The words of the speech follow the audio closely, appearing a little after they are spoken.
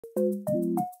In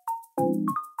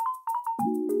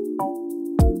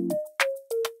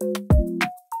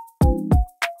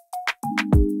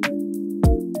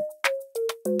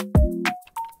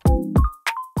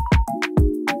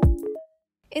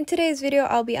today's video,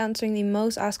 I'll be answering the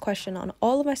most asked question on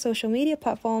all of my social media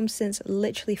platforms since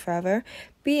literally forever,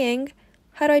 being,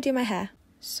 how do I do my hair?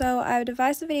 So I've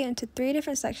divided the video into 3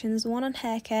 different sections, one on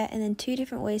hair care and then 2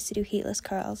 different ways to do heatless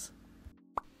curls.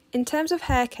 In terms of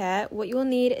hair care, what you will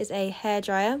need is a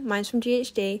hairdryer, mine's from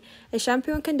GHD, a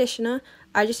shampoo and conditioner,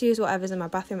 I just use whatever's in my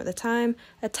bathroom at the time,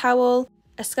 a towel,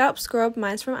 a scalp scrub,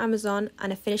 mine's from Amazon,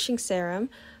 and a finishing serum,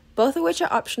 both of which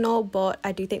are optional, but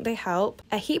I do think they help.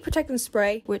 A heat protectant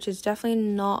spray, which is definitely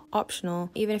not optional,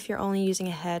 even if you're only using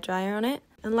a hairdryer on it.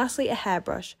 And lastly, a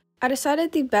hairbrush. I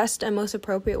decided the best and most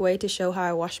appropriate way to show how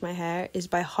I wash my hair is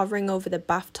by hovering over the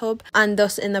bathtub and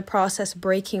thus in the process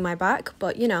breaking my back,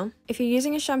 but you know. If you're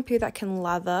using a shampoo that can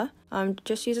lather,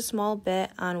 just use a small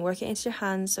bit and work it into your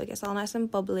hands so it gets all nice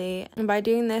and bubbly. And by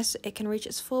doing this, it can reach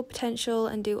its full potential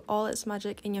and do all its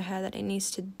magic in your hair that it needs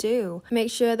to do.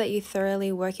 Make sure that you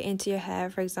thoroughly work it into your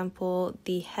hair, for example,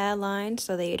 the hairline,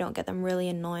 so that you don't get them really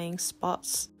annoying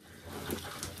spots.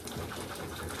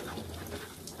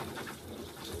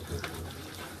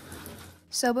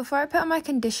 So before I put on my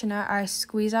conditioner, I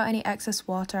squeeze out any excess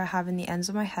water I have in the ends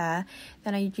of my hair.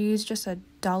 Then I use just a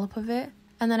dollop of it.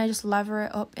 And then I just lather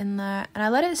it up in there. And I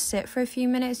let it sit for a few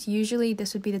minutes. Usually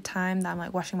this would be the time that I'm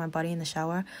like washing my body in the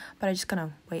shower. But I just kind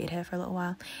of waited here for a little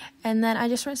while. And then I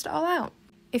just rinsed it all out.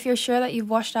 If you're sure that you've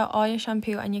washed out all your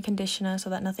shampoo and your conditioner so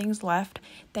that nothing's left,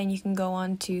 then you can go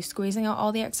on to squeezing out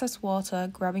all the excess water,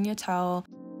 grabbing your towel.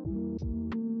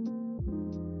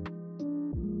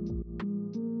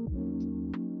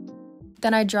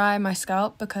 Then I dry my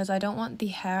scalp because I don't want the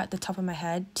hair at the top of my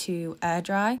head to air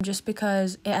dry, just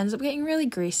because it ends up getting really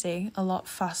greasy a lot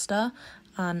faster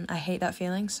and I hate that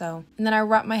feeling. And then I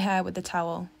wrap my hair with the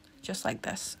towel just like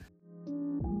this.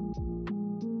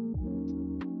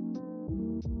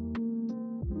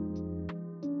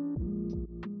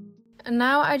 And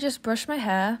now I just brush my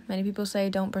hair. Many people say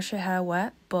don't brush your hair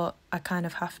wet, but I kind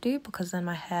of have to because then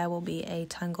my hair will be a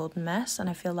tangled mess and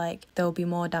I feel like there will be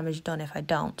more damage done if I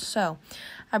don't. So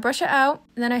I brush it out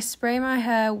and then I spray my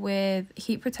hair with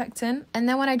heat protectant. And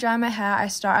then when I dry my hair, I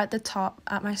start at the top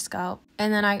at my scalp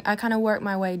and then I kind of work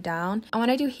my way down. And when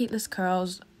I do heatless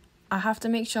curls, I have to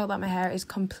make sure that my hair is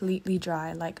completely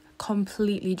dry, like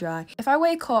completely dry. If I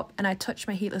wake up and I touch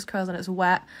my heatless curls and it's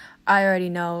wet, I already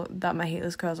know that my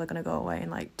heatless curls are going to go away in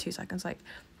like 2 seconds. Like,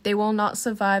 they will not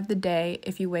survive the day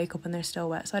if you wake up and they're still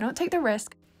wet. So I don't take the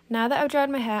risk. Now that I've dried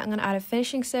my hair, I'm going to add a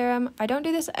finishing serum. I don't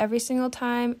do this every single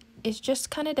time. It just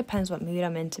kind of depends what mood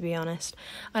I'm in, to be honest.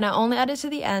 And I only add it to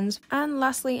the ends. And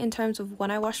lastly, in terms of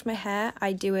when I wash my hair,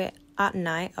 I do it at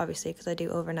night, obviously, because I do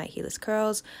overnight heatless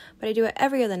curls, but I do it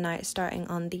every other night starting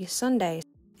on the Sundays.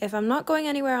 If I'm not going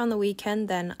anywhere on the weekend,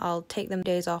 then I'll take them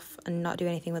days off and not do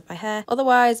anything with my hair.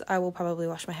 Otherwise, I will probably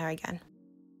wash my hair again.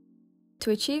 To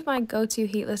achieve my go-to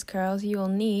heatless curls, you will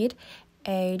need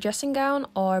a dressing gown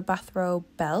or bathrobe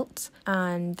belt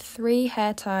and 3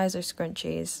 hair ties or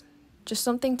scrunchies. Just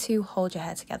something to hold your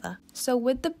hair together. So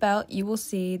with the belt, you will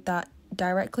see that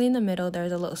directly in the middle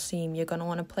there's a little seam. You're going to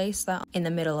want to place that in the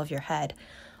middle of your head.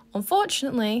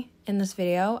 Unfortunately, in this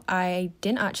video, I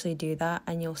didn't actually do that,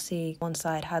 and you'll see one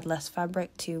side had less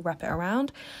fabric to wrap it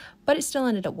around, but it still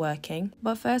ended up working.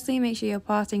 But firstly, make sure your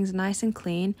parting's nice and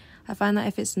clean. I find that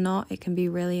if it's not, it can be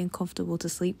really uncomfortable to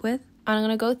sleep with. And I'm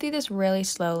going to go through this really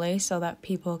slowly so that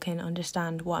people can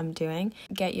understand what I'm doing.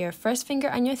 Get your first finger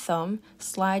and your thumb,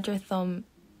 slide your thumb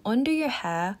under your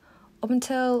hair up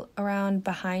until around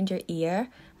behind your ear.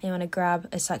 And you want to grab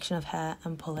a section of hair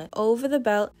and pull it over the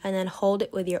belt and then hold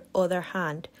it with your other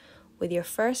hand. With your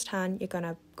first hand, you're going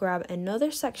to grab another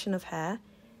section of hair,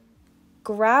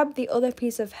 grab the other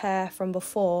piece of hair from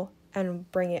before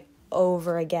and bring it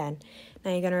over again.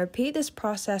 Now you're going to repeat this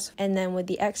process, and then with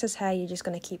the excess hair, you're just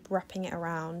going to keep wrapping it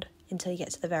around until you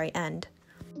get to the very end.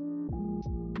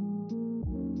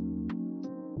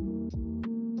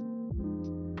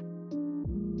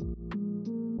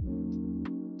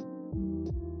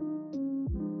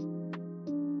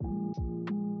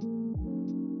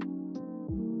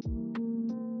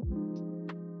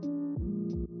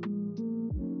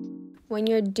 When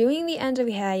you're doing the end of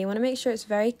your hair, you want to make sure it's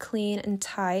very clean and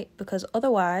tight, because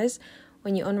otherwise,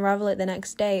 when you unravel it the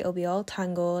next day, it'll be all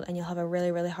tangled and you'll have a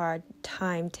really hard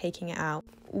time taking it out.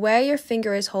 Where your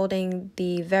finger is holding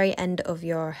the very end of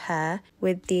your hair,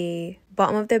 with the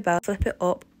bottom of the belt, flip it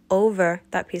up over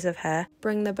that piece of hair,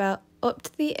 bring the belt up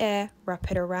to the ear, wrap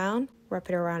it around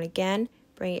again,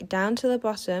 bring it down to the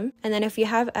bottom, and then if you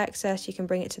have excess, you can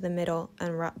bring it to the middle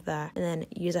and wrap there, and then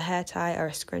use a hair tie or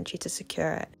a scrunchie to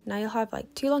secure it. Now you'll have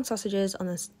like 2 long sausages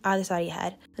on either side of your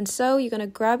head, and so you're going to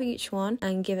grab each one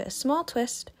and give it a small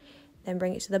twist, then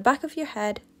bring it to the back of your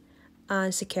head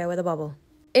and secure with a bobble.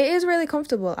 It is really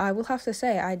comfortable, I will have to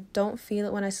say. I don't feel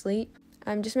it when I sleep.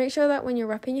 Just make sure that when you're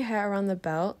wrapping your hair around the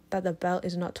belt, that the belt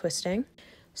is not twisting.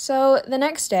 So the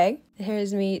next day,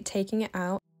 here's me taking it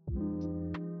out.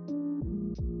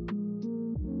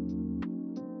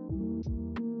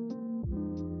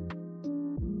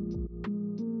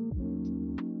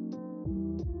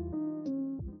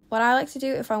 What I like to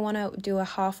do if I want to do a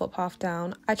half up, half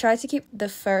down, I try to keep the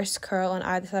first curl on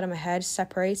either side of my head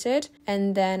separated,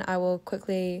 and then I will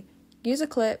quickly use a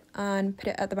clip and put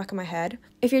it at the back of my head.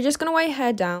 If you're just going to weigh your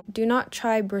hair down, do not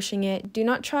try brushing it. Do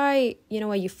not try,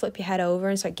 where you flip your head over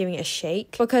and start giving it a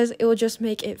shake, because it will just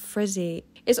make it frizzy.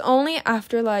 It's only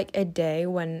after like a day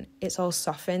when it's all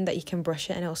softened that you can brush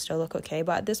it and it'll still look okay.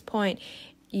 But at this point,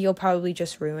 you'll probably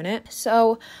just ruin it.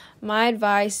 So my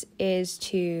advice is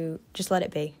to just let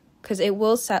it be, because it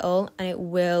will settle and it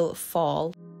will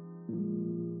fall.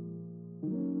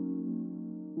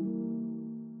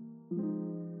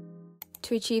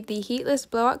 To achieve the heatless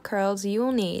blowout curls, you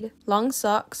will need long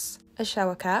socks, a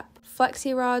shower cap,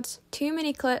 flexi rods, 2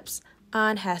 mini clips,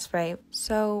 and hairspray.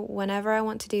 So whenever I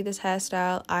want to do this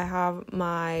hairstyle, I have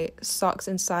my socks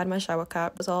inside my shower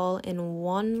cap. It's all in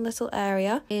one little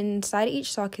area. Inside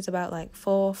each sock is about like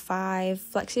 4 or 5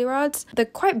 flexi rods. They're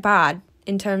quite bad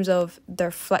in terms of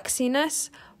their flexiness,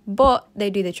 but they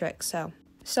do the trick. So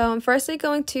I'm firstly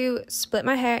going to split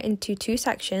my hair into 2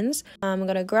 sections. I'm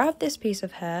going to grab this piece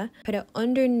of hair, put it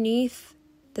underneath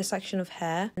the section of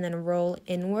hair, and then roll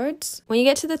inwards. When you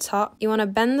get to the top, you want to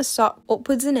bend the sock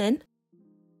upwards and in.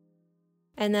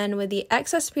 And then with the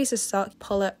excess piece of sock,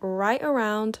 pull it right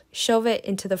around, shove it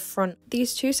into the front.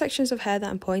 These 2 sections of hair that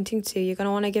I'm pointing to, you're going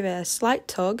to want to give it a slight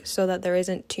tug so that there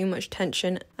isn't too much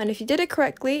tension. And if you did it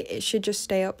correctly, it should just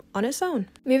stay up on its own.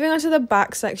 Moving on to the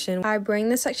back section, I bring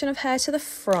this section of hair to the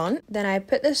front, then I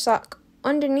put the sock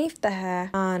underneath the hair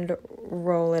and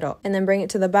roll it up, and then bring it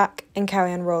to the back and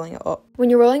carry on rolling it up. When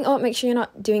you're rolling up, make sure you're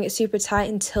not doing it super tight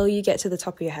until you get to the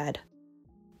top of your head.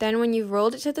 Then when you've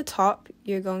rolled it to the top,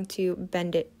 you're going to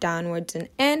bend it downwards and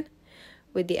in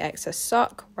with the excess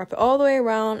sock, wrap it all the way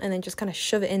around, and then just kind of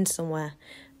shove it in somewhere,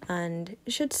 and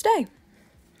it should stay.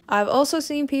 I've also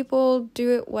seen people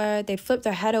do it where they flip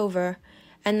their head over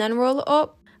and then roll it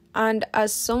up, and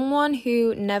as someone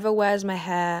who never wears my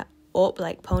hair up,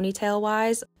 like ponytail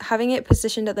wise, having it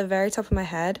positioned at the very top of my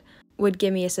head would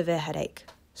give me a severe headache.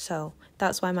 So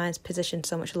that's why mine's positioned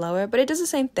so much lower, but it does the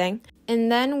same thing. And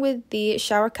then with the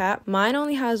shower cap, mine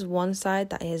only has one side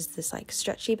that is this like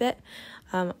stretchy bit.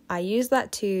 I use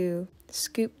that to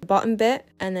scoop the bottom bit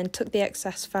and then tuck the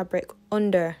excess fabric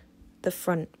under the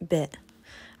front bit.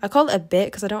 I call it a bit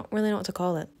because I don't really know what to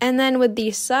call it. And then with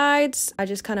these sides, I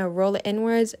just kind of roll it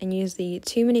inwards and use the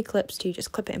 2 mini clips to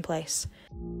just clip it in place.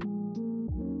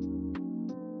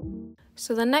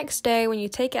 So the next day when you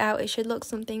take it out, it should look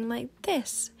something like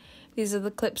this. These are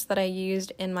the clips that I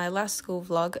used in my last school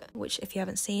vlog, which if you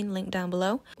haven't seen, link down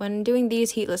below. When doing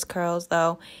these heatless curls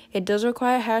though, it does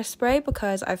require hairspray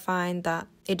because I find that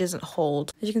it doesn't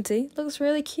hold. As you can see, it looks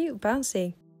really cute,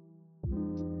 bouncy.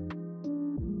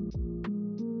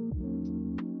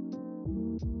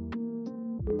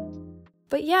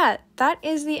 But yeah, that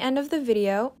is the end of the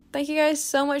video. Thank you guys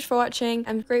so much for watching.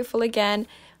 I'm grateful again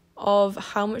of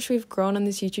how much we've grown on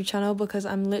this YouTube channel, because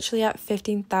I'm literally at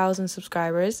 15,000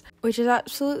 subscribers, which is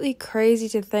absolutely crazy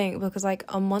to think, because like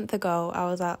a month ago I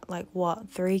was at like what,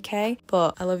 3k?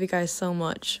 But I love you guys so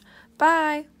much.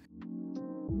 Bye.